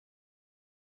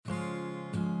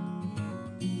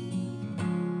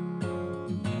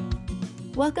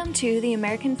Welcome to the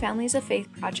American Families of Faith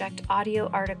Project audio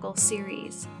article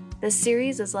series. This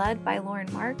series is led by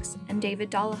Lauren Marks and David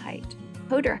Dollahite,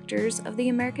 co-directors of the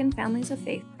American Families of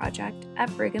Faith Project at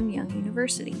Brigham Young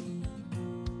University.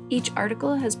 Each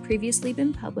article has previously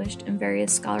been published in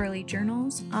various scholarly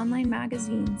journals, online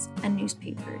magazines, and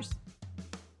newspapers.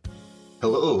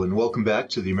 Hello, and welcome back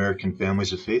to the American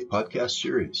Families of Faith podcast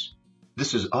series.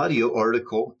 This is audio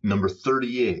article number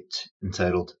 38,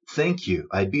 entitled, Thank You,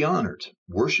 I'd Be Honored,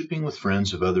 Worshiping with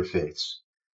Friends of Other Faiths.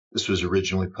 This was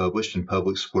originally published in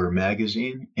Public Square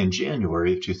magazine in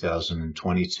January of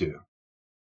 2022.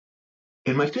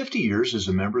 In my 50 years as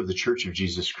a member of the Church of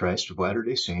Jesus Christ of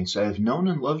Latter-day Saints, I have known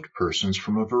and loved persons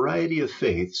from a variety of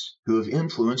faiths who have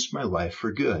influenced my life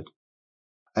for good.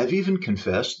 I've even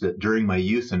confessed that during my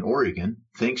youth in Oregon,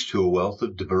 thanks to a wealth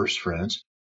of diverse friends,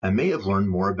 I may have learned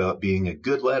more about being a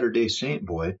good Latter-day Saint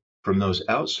boy from those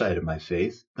outside of my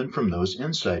faith than from those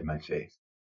inside my faith.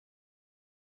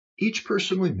 Each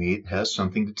person we meet has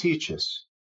something to teach us.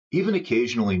 Even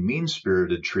occasionally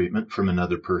mean-spirited treatment from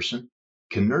another person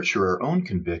can nurture our own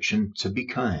conviction to be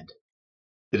kind.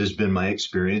 It has been my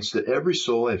experience that every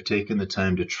soul I've taken the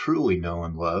time to truly know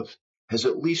and love has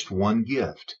at least one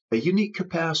gift, a unique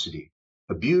capacity,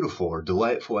 a beautiful or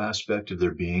delightful aspect of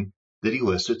their being that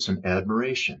elicits an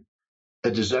admiration,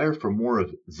 a desire for more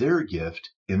of their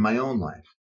gift in my own life.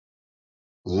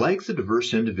 Like the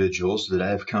diverse individuals that I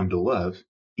have come to love,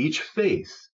 each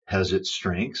faith has its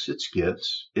strengths, its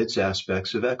gifts, its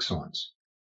aspects of excellence.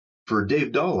 For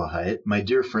Dave Dollahite, my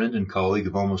dear friend and colleague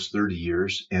of almost 30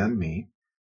 years, and me,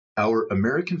 our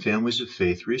American Families of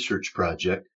Faith research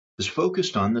project is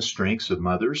focused on the strengths of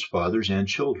mothers, fathers, and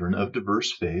children of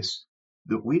diverse faiths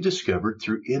that we discovered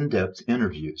through in-depth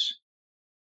interviews.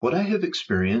 What I have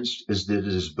experienced is that it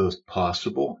is both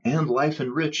possible and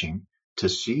life-enriching to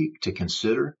seek, to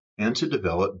consider, and to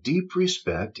develop deep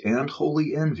respect and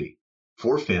holy envy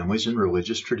for families and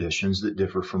religious traditions that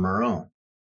differ from our own.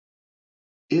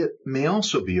 It may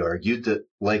also be argued that,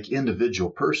 like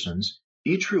individual persons,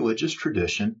 each religious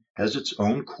tradition has its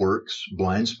own quirks,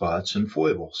 blind spots, and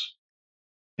foibles.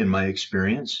 In my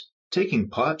experience, taking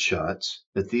pot shots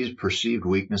at these perceived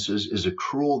weaknesses is a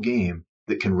cruel game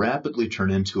that can rapidly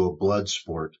turn into a blood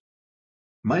sport.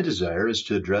 My desire is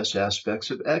to address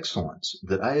aspects of excellence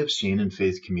that I have seen in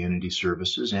faith community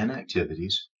services and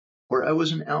activities where I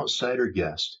was an outsider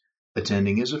guest,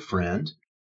 attending as a friend,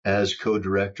 as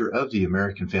co-director of the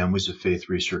American Families of Faith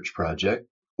Research Project,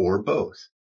 or both.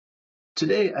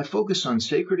 Today, I focus on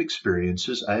sacred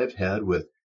experiences I have had with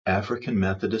African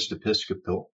Methodist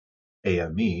Episcopal,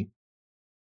 AME,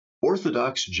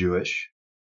 Orthodox Jewish,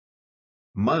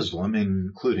 Muslim,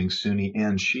 including Sunni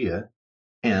and Shia,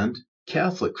 and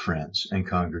Catholic friends and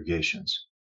congregations.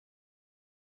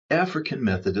 African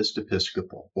Methodist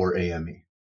Episcopal, or AME.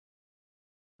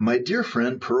 My dear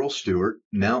friend Pearl Stewart,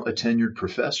 now a tenured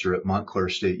professor at Montclair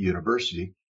State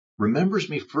University, remembers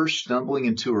me first stumbling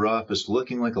into her office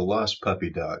looking like a lost puppy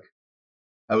dog.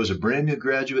 I was a brand new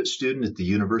graduate student at the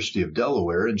University of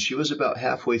Delaware, and she was about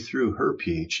halfway through her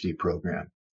PhD program.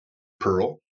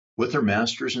 Pearl, with her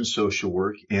master's in social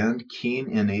work and keen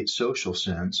innate social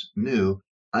sense, knew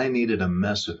I needed a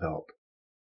mess of help.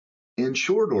 In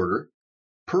short order,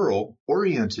 Pearl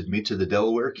oriented me to the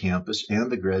Delaware campus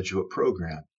and the graduate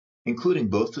program, including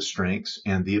both the strengths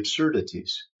and the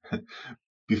absurdities.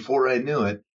 Before I knew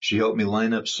it, she helped me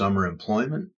line up summer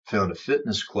employment, found a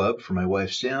fitness club for my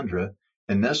wife Sandra,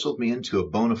 and nestled me into a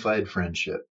bona fide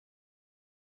friendship.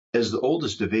 As the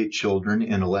oldest of 8 children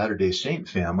in a Latter-day Saint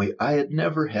family, I had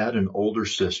never had an older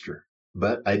sister,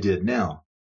 but I did now.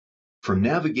 From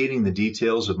navigating the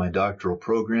details of my doctoral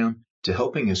program to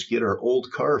helping us get our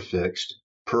old car fixed,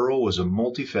 Pearl was a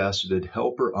multifaceted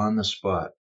helper on the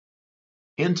spot.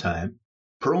 In time,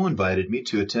 Pearl invited me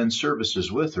to attend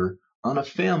services with her on a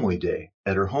family day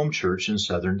at her home church in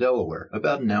southern Delaware,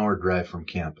 about an hour drive from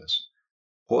campus.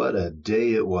 What a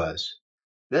day it was.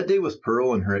 That day with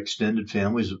Pearl and her extended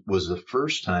family was the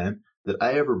first time that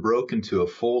I ever broke into a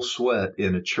full sweat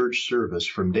in a church service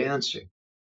from dancing.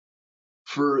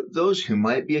 For those who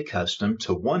might be accustomed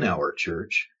to 1-hour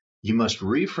church, you must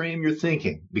reframe your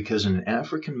thinking because an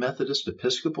African Methodist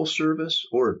Episcopal service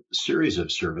or series of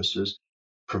services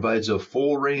provides a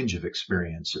full range of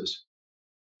experiences.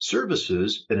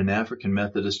 Services at an African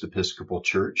Methodist Episcopal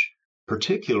church,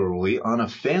 particularly on a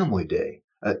family day,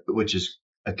 which is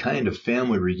a kind of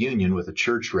family reunion with a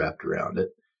church wrapped around it,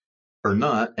 are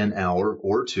not an hour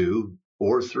or 2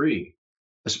 or 3,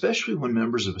 especially when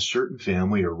members of a certain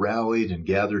family are rallied and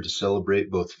gathered to celebrate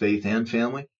both faith and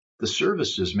family. the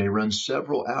services may run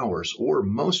several hours or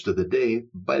most of the day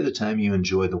by the time you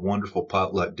enjoy the wonderful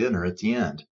potluck dinner at the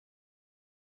end.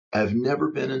 I've never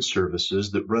been in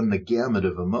services that run the gamut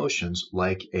of emotions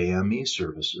like AME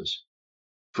services.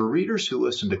 For readers who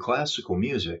listen to classical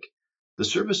music, the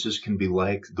services can be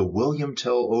like the William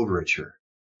Tell Overture.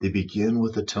 They begin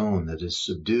with a tone that is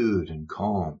subdued and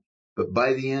calm, but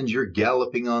by the end you're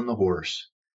galloping on the horse.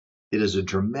 It is a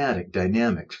dramatic,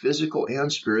 dynamic, physical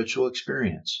and spiritual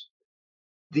experience.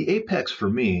 The apex for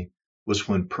me was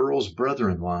when Pearl's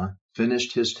brother-in-law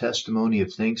finished his testimony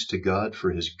of thanks to God for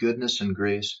his goodness and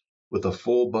grace with a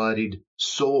full-bodied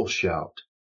soul shout.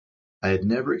 I had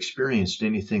never experienced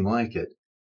anything like it,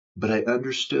 but I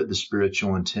understood the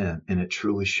spiritual intent, and it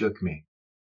truly shook me.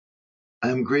 I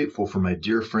am grateful for my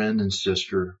dear friend and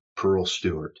sister, Pearl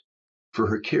Stewart, for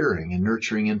her caring and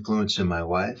nurturing influence in my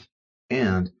life,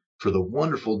 and for the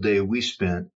wonderful day we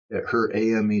spent at her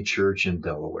AME church in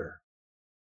Delaware.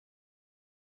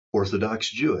 Orthodox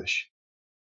Jewish.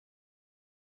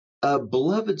 A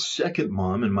beloved second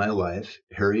mom in my life,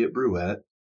 Harriet Bruette,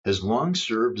 has long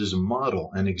served as a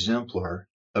model and exemplar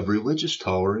of religious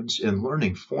tolerance and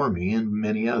learning for me and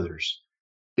many others.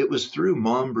 It was through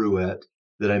Mom Bruette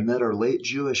that I met our late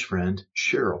Jewish friend,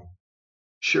 Cheryl.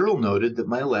 Cheryl noted that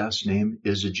my last name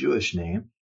is a Jewish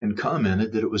name and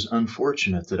commented that it was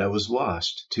unfortunate that I was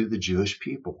lost to the Jewish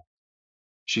people.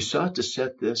 She sought to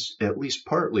set this at least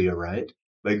partly aright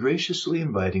by graciously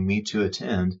inviting me to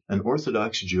attend an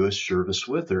Orthodox Jewish service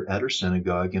with her at her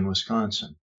synagogue in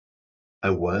Wisconsin. I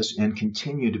was and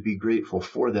continue to be grateful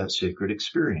for that sacred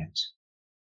experience.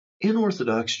 In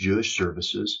Orthodox Jewish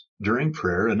services, during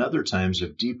prayer and other times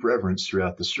of deep reverence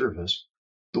throughout the service,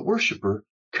 the worshiper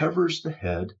covers the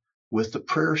head with the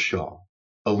prayer shawl,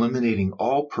 eliminating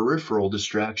all peripheral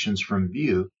distractions from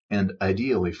view and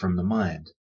ideally from the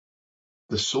mind.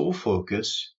 The sole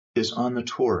focus is on the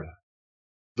Torah,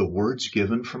 the words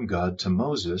given from God to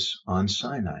Moses on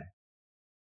Sinai.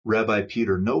 Rabbi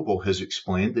Peter Noble has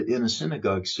explained that in a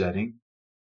synagogue setting,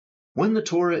 when the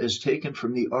Torah is taken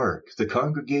from the ark, the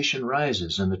congregation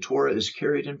rises and the Torah is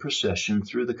carried in procession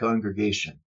through the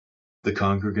congregation. The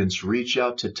congregants reach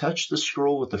out to touch the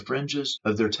scroll with the fringes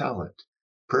of their talit,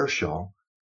 prayer shawl,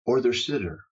 or their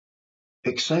siddur.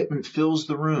 Excitement fills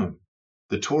the room.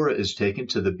 The Torah is taken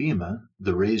to the bima,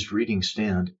 the raised reading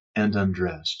stand, and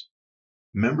undressed.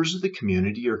 Members of the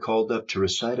community are called up to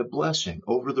recite a blessing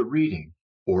over the reading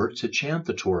or to chant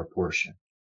the Torah portion.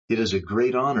 It is a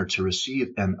great honor to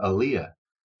receive an aliyah,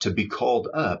 to be called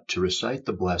up to recite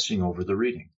the blessing over the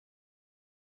reading.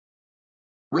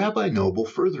 Rabbi Noble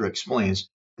further explains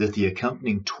that the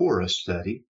accompanying Torah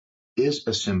study is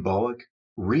a symbolic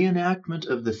reenactment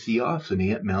of the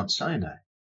theophany at Mount Sinai.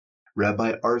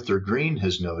 Rabbi Arthur Green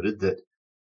has noted that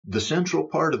the central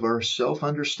part of our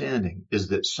self-understanding is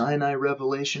that Sinai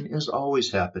revelation is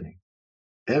always happening.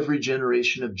 Every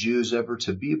generation of Jews ever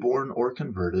to be born or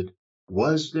converted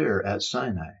was there at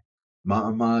Sinai.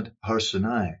 Ma'amad Har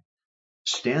Sinai,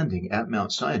 standing at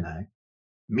Mount Sinai,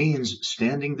 means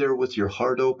standing there with your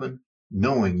heart open,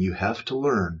 knowing you have to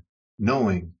learn,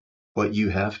 knowing what you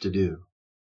have to do.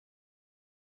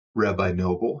 Rabbi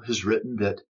Noble has written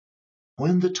that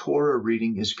when the Torah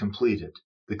reading is completed,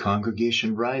 the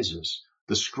congregation rises,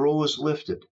 the scroll is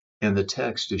lifted, and the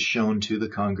text is shown to the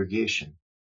congregation.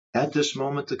 At this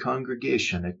moment, the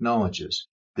congregation acknowledges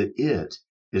that it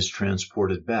is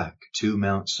transported back to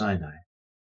Mount Sinai.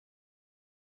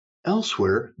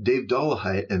 Elsewhere, Dave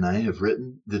Dollahite and I have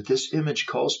written that this image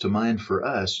calls to mind for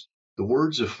us the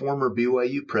words of former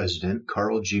BYU president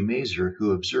Carl G. Mazer,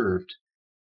 who observed,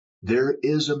 "There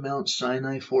is a Mount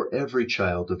Sinai for every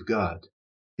child of God,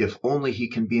 if only he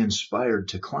can be inspired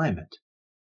to climb it."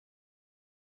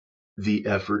 The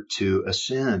effort to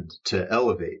ascend, to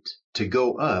elevate, to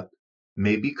go up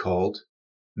may be called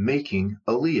making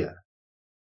aliyah.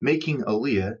 Making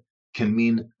aliyah can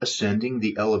mean ascending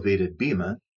the elevated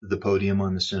bima, the podium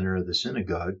on the center of the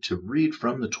synagogue, to read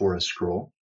from the Torah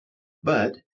scroll,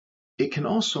 but it can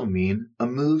also mean a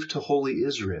move to holy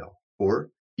Israel,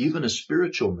 or even a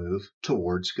spiritual move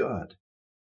towards God.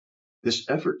 This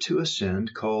effort to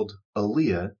ascend, called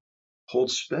aliyah,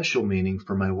 holds special meaning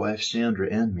for my wife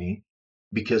Sandra and me,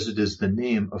 because it is the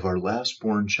name of our last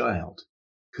born child,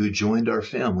 who joined our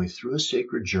family through a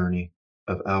sacred journey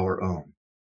of our own.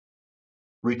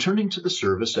 Returning to the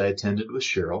service I attended with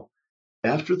Cheryl,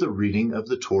 after the reading of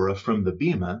the Torah from the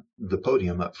bima, the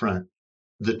podium up front,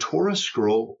 the Torah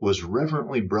scroll was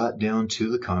reverently brought down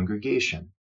to the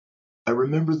congregation. I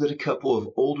remember that a couple of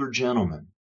older gentlemen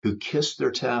who kissed their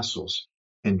tassels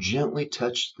and gently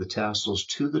touched the tassels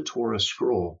to the Torah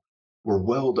scroll were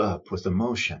welled up with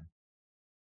emotion.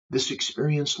 This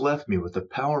experience left me with a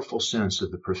powerful sense of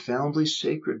the profoundly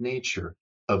sacred nature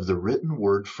of the written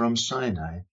word from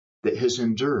Sinai that has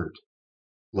endured,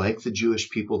 like the Jewish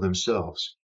people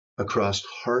themselves, across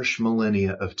harsh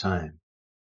millennia of time.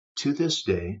 To this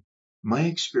day, my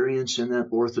experience in that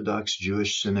Orthodox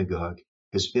Jewish synagogue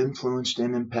has influenced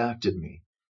and impacted me,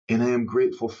 and I am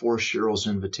grateful for Cheryl's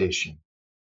invitation.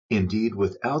 Indeed,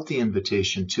 without the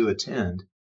invitation to attend,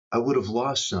 I would have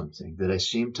lost something that I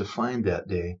seemed to find that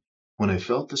day when I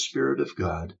felt the Spirit of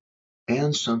God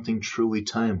and something truly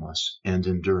timeless and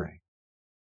enduring.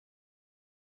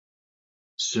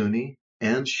 Sunni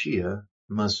and Shia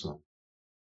Muslim.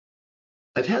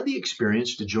 I've had the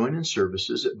experience to join in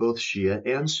services at both Shia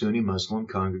and Sunni Muslim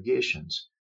congregations.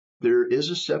 There is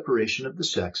a separation of the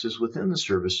sexes within the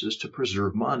services to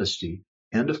preserve modesty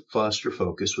and to foster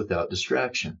focus without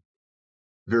distraction.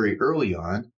 Very early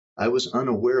on, I was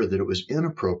unaware that it was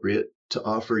inappropriate to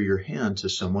offer your hand to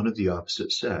someone of the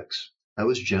opposite sex. I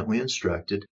was gently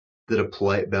instructed that a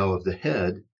polite bow of the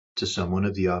head to someone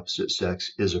of the opposite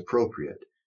sex is appropriate.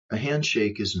 A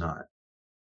handshake is not.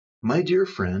 My dear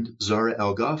friend, Zara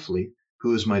Al-Ghafli,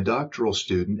 who is my doctoral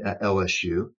student at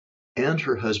LSU, and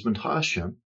her husband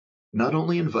Hashim, not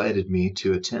only invited me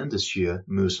to attend a Shia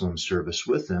Muslim service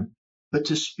with them, but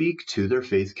to speak to their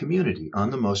faith community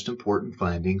on the most important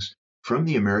findings from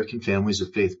the American Families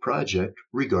of Faith Project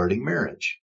regarding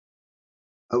marriage.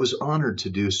 I was honored to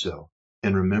do so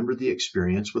and remember the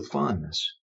experience with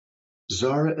fondness.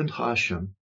 Zara and Hashim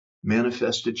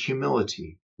manifested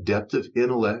humility, depth of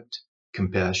intellect,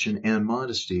 compassion, and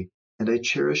modesty, and I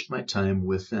cherished my time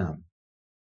with them.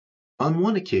 On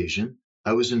one occasion,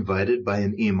 I was invited by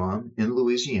an imam in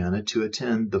Louisiana to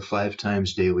attend the 5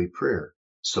 times daily prayer,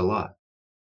 Salat.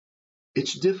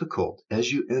 It's difficult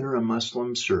as you enter a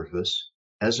Muslim service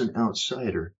as an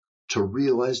outsider to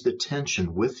realize the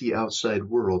tension with the outside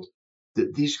world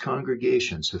that these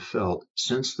congregations have felt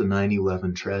since the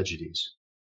 9/11 tragedies.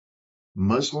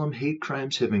 Muslim hate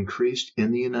crimes have increased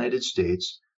in the United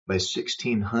States by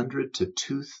 1,600 to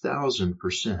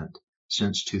 2,000%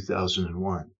 since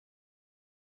 2001.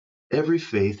 Every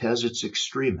faith has its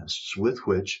extremists with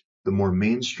which the more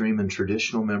mainstream and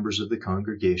traditional members of the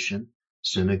congregation,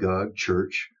 synagogue,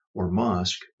 church, or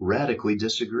mosque radically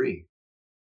disagree.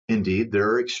 Indeed,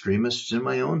 there are extremists in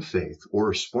my own faith,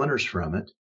 or splinters from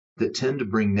it, that tend to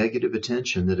bring negative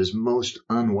attention that is most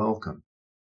unwelcome.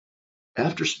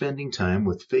 After spending time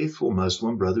with faithful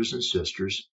Muslim brothers and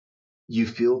sisters, you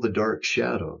feel the dark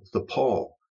shadow, the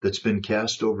pall that's been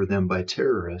cast over them by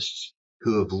terrorists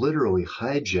who have literally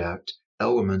hijacked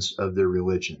elements of their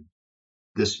religion.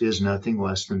 This is nothing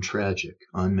less than tragic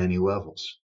on many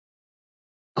levels.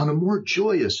 On a more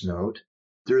joyous note,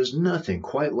 there is nothing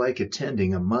quite like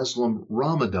attending a Muslim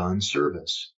Ramadan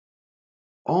service.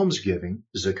 Almsgiving,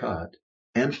 zakat,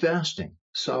 and fasting,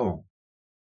 sawm,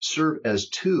 serve as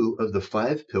 2 of the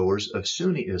 5 pillars of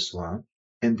Sunni Islam,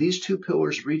 and these 2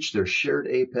 pillars reach their shared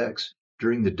apex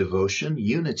during the devotion,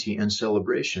 unity, and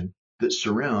celebration that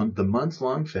surround the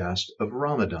month-long fast of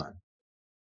Ramadan.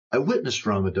 I witnessed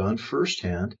Ramadan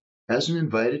firsthand as an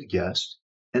invited guest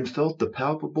and felt the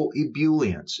palpable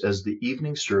ebullience as the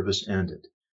evening service ended,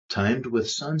 timed with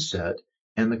sunset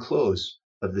and the close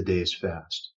of the day's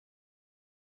fast.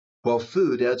 While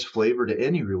food adds flavor to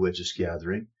any religious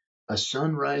gathering, a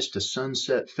sunrise to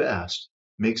sunset fast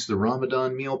makes the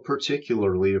Ramadan meal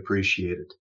particularly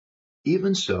appreciated.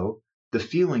 Even so, the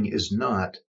feeling is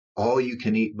not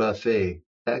all-you-can-eat buffet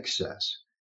excess.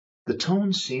 The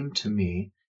tone seemed to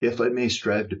me, if I may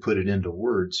strive to put it into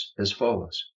words, as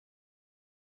follows.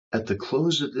 At the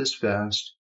close of this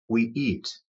fast, we eat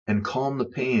and calm the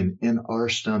pain in our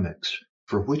stomachs,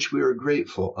 for which we are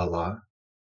grateful, Allah.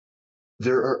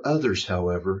 There are others,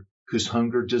 however, whose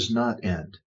hunger does not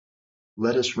end.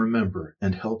 Let us remember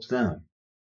and help them.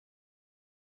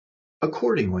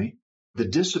 Accordingly, the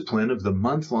discipline of the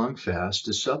month-long fast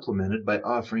is supplemented by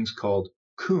offerings called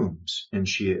khums in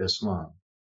Shia Islam.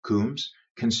 Khums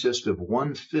consist of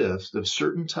 1/5 of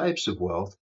certain types of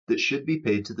wealth that should be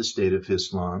paid to the State of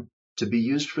Islam to be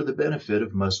used for the benefit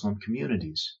of Muslim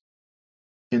communities.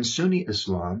 In Sunni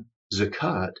Islam,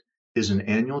 zakat is an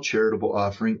annual charitable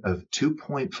offering of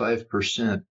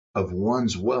 2.5% of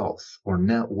one's wealth or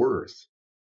net worth,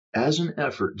 as an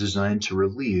effort designed to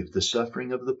relieve the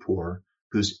suffering of the poor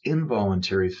whose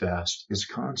involuntary fast is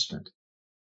constant.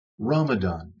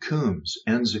 Ramadan, khums,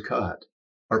 and zakat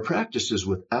are practices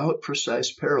without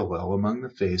precise parallel among the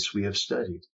faiths we have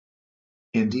studied.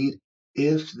 Indeed,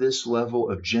 if this level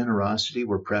of generosity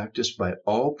were practiced by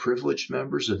all privileged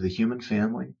members of the human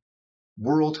family,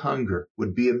 world hunger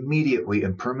would be immediately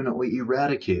and permanently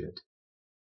eradicated.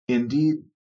 Indeed,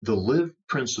 The lived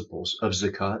principles of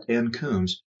Zakat and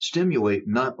Coombs stimulate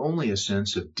not only a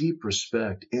sense of deep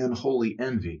respect and holy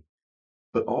envy,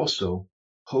 but also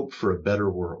hope for a better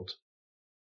world.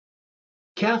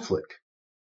 Catholic.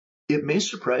 It may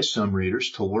surprise some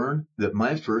readers to learn that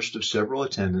my first of several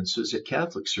attendances at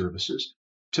Catholic services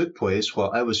took place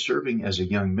while I was serving as a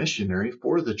young missionary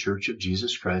for the Church of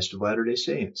Jesus Christ of Latter-day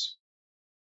Saints.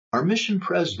 Our mission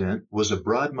president was a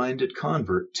broad-minded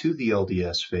convert to the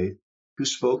LDS faith who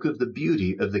spoke of the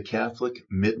beauty of the Catholic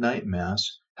midnight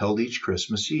mass held each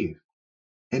Christmas Eve,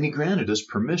 and he granted us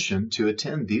permission to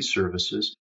attend these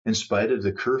services in spite of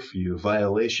the curfew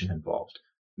violation involved.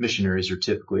 Missionaries are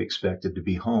typically expected to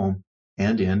be home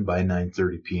and in by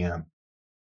 9:30 p.m.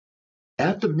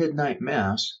 At the midnight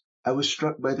mass, I was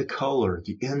struck by the color,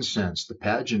 the incense, the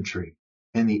pageantry,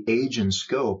 and the age and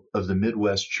scope of the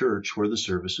Midwest church where the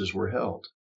services were held.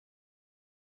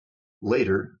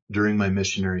 Later, during my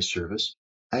missionary service,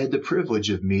 I had the privilege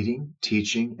of meeting,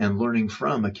 teaching, and learning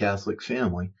from a Catholic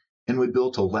family, and we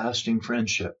built a lasting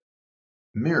friendship.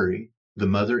 Mary, the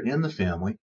mother in the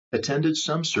family, attended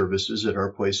some services at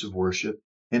our place of worship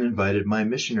and invited my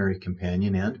missionary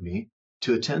companion and me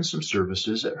to attend some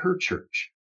services at her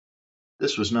church.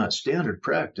 This was not standard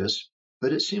practice,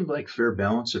 but it seemed like fair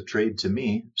balance of trade to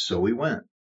me, so we went.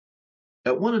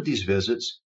 At one of these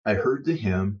visits, I heard the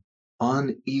hymn,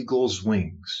 On Eagle's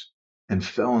Wings, and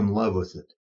fell in love with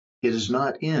it. It is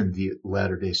not in the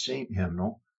Latter-day Saint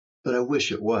hymnal, but I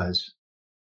wish it was.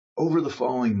 Over the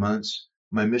following months,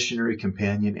 my missionary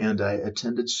companion and I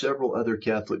attended several other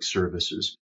Catholic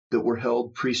services that were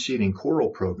held preceding choral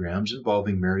programs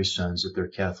involving Mary's sons at their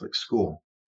Catholic school.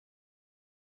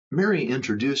 Mary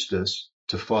introduced us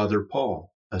to Father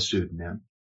Paul, a pseudonym,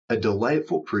 a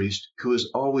delightful priest who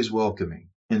is always welcoming,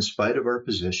 in spite of our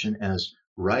position as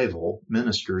rival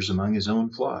ministers among his own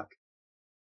flock.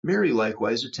 Mary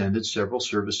likewise attended several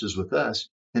services with us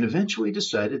and eventually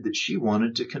decided that she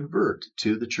wanted to convert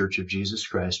to the Church of Jesus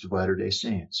Christ of Latter-day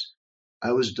Saints.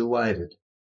 I was delighted.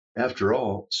 After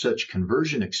all, such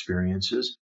conversion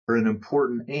experiences are an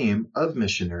important aim of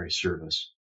missionary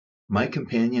service. My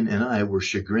companion and I were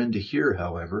chagrined to hear,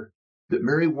 however, that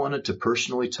Mary wanted to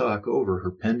personally talk over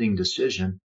her pending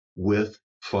decision with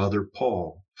Father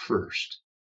Paul first.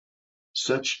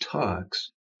 Such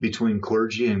talks between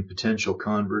clergy and potential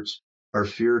converts are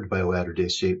feared by Latter-day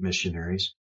Saint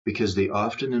missionaries because they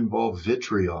often involve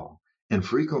vitriol and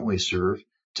frequently serve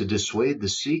to dissuade the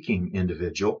seeking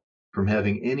individual from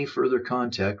having any further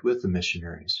contact with the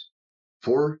missionaries.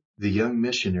 For the young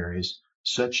missionaries,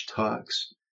 such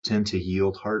talks tend to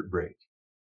yield heartbreak.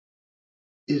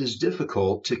 It is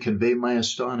difficult to convey my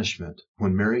astonishment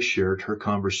when Mary shared her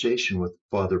conversation with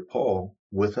Father Paul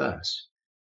with us.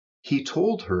 He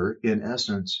told her, in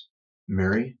essence,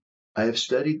 Mary, I have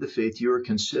studied the faith you are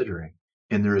considering,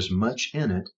 and there is much in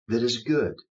it that is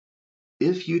good.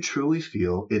 If you truly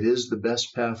feel it is the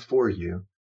best path for you,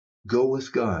 go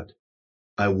with God.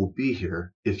 I will be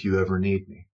here if you ever need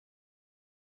me.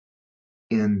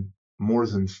 In more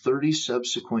than 30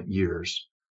 subsequent years,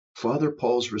 Father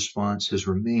Paul's response has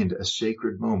remained a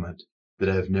sacred moment that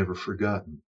I have never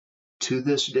forgotten. To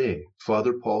this day,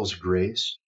 Father Paul's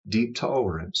grace, deep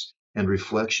tolerance, and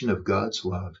reflection of God's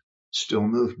love still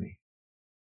move me.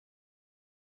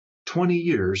 20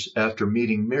 years after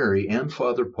meeting Mary and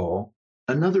Father Paul,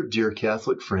 another dear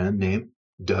Catholic friend named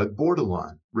Doug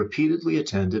Bordelon repeatedly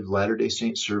attended Latter-day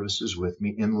Saint services with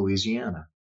me in Louisiana.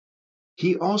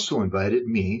 He also invited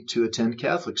me to attend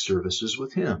Catholic services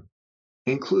with him,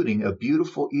 including a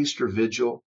beautiful Easter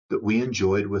vigil that we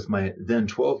enjoyed with my then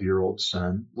 12-year-old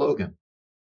son, Logan.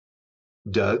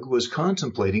 Doug was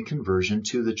contemplating conversion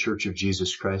to the Church of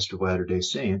Jesus Christ of Latter-day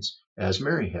Saints, as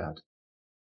Mary had.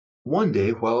 One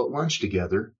day, while at lunch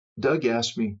together, Doug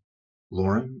asked me,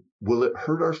 Lauren, will it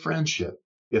hurt our friendship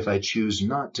if I choose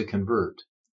not to convert?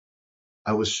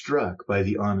 I was struck by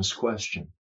the honest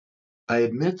question. I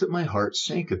admit that my heart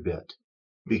sank a bit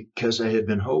because I had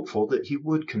been hopeful that he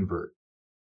would convert.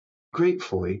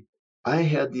 Gratefully, I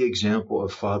had the example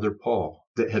of Father Paul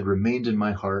that had remained in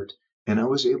my heart, and I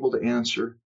was able to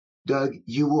answer, Doug,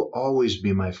 you will always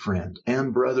be my friend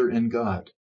and brother in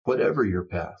God, whatever your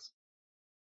path.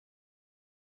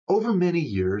 Over many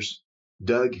years,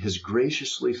 Doug has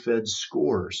graciously fed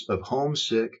scores of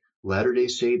homesick Latter-day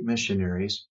Saint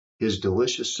missionaries his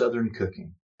delicious Southern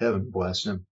cooking. Heaven bless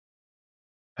him.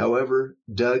 However,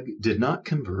 Doug did not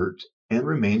convert and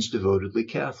remains devotedly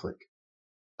Catholic.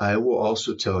 I will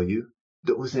also tell you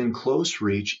that within close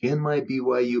reach in my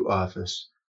BYU office,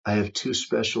 I have two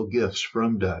special gifts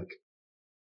from Doug,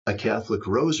 a Catholic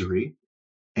rosary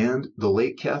and the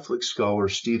late Catholic scholar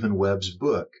Stephen Webb's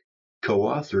book,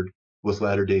 co-authored with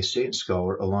Latter-day Saint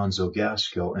scholar Alonzo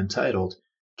Gaskell, entitled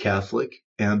Catholic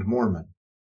and Mormon,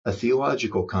 a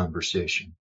Theological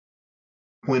Conversation.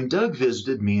 When Doug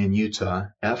visited me in Utah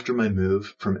after my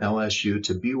move from LSU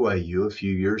to BYU a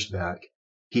few years back,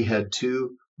 he had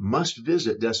two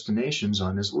must-visit destinations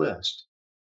on his list: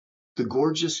 the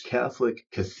gorgeous Catholic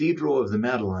Cathedral of the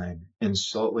Madeleine in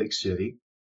Salt Lake City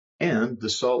and the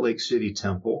Salt Lake City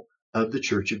Temple of the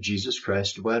Church of Jesus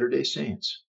Christ of Latter-day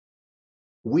Saints.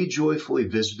 We joyfully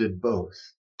visited both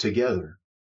together.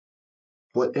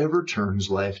 Whatever turns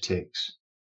life takes,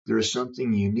 there is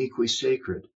something uniquely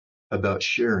sacred about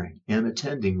sharing and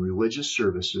attending religious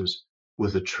services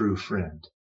with a true friend.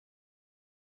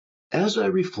 As I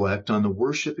reflect on the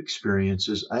worship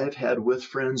experiences I have had with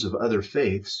friends of other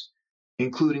faiths,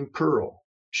 including Pearl,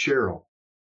 Cheryl,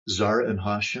 Zara and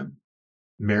Hashem,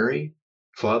 Mary,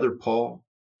 Father Paul,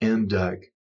 and Doug,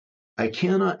 I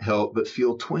cannot help but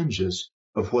feel twinges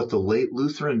of what the late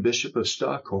Lutheran Bishop of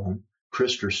Stockholm,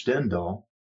 Krister Stendahl,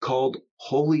 called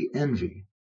holy envy.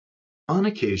 On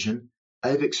occasion, I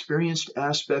have experienced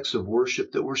aspects of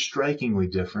worship that were strikingly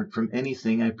different from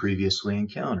anything I previously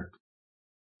encountered.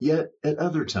 Yet, at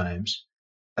other times,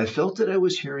 I felt that I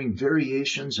was hearing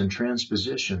variations and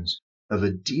transpositions of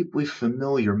a deeply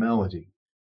familiar melody,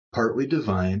 partly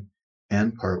divine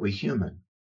and partly human.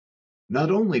 Not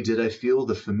only did I feel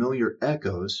the familiar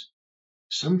echoes,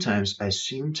 sometimes I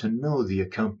seemed to know the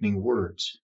accompanying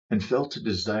words and felt a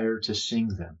desire to sing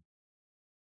them.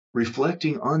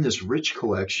 Reflecting on this rich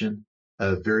collection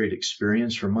of varied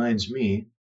experience reminds me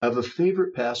of a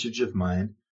favorite passage of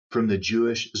mine from the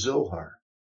Jewish Zohar.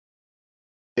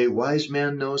 A wise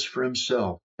man knows for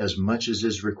himself as much as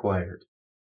is required,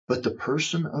 but the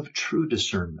person of true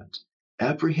discernment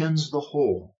apprehends the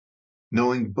whole,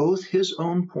 knowing both his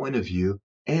own point of view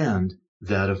and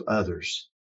that of others.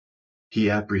 He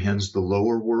apprehends the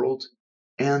lower world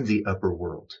and the upper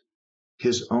world,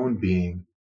 his own being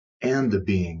and the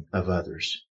being of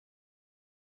others.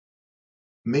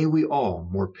 May we all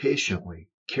more patiently,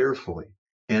 carefully,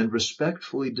 and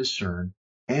respectfully discern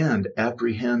and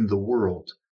apprehend the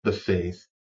world, the faith,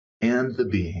 and the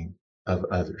being of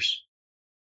others.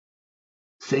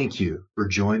 Thank you for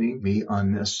joining me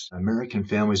on this American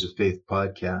Families of Faith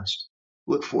podcast.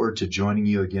 Look forward to joining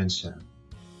you again soon.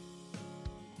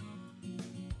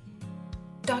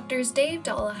 Drs. Dave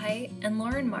Dollahite and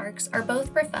Lauren Marks are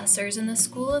both professors in the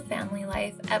School of Family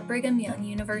Life at Brigham Young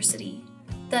University.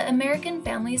 The American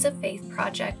Families of Faith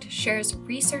Project shares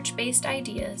research-based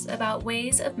ideas about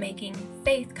ways of making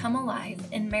faith come alive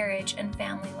in marriage and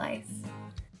family life.